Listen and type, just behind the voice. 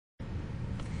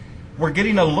We're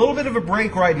getting a little bit of a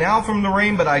break right now from the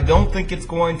rain, but I don't think it's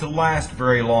going to last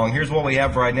very long. Here's what we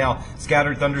have right now.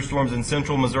 Scattered thunderstorms in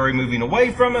central Missouri moving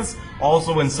away from us.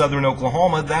 Also in southern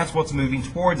Oklahoma, that's what's moving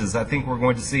towards us. I think we're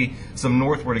going to see some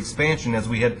northward expansion as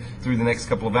we head through the next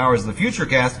couple of hours. The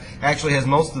Futurecast actually has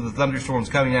most of the thunderstorms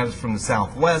coming at us from the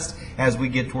southwest as we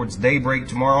get towards daybreak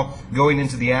tomorrow. Going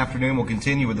into the afternoon, we'll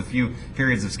continue with a few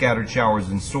periods of scattered showers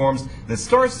and storms. This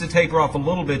starts to taper off a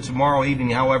little bit tomorrow evening.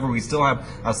 However, we still have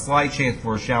a slight chance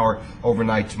for a shower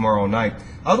overnight tomorrow night.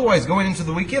 Otherwise, going into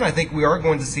the weekend, I think we are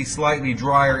going to see slightly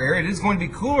drier air. It is going to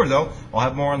be cooler, though. I'll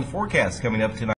have more on the forecast coming up tonight.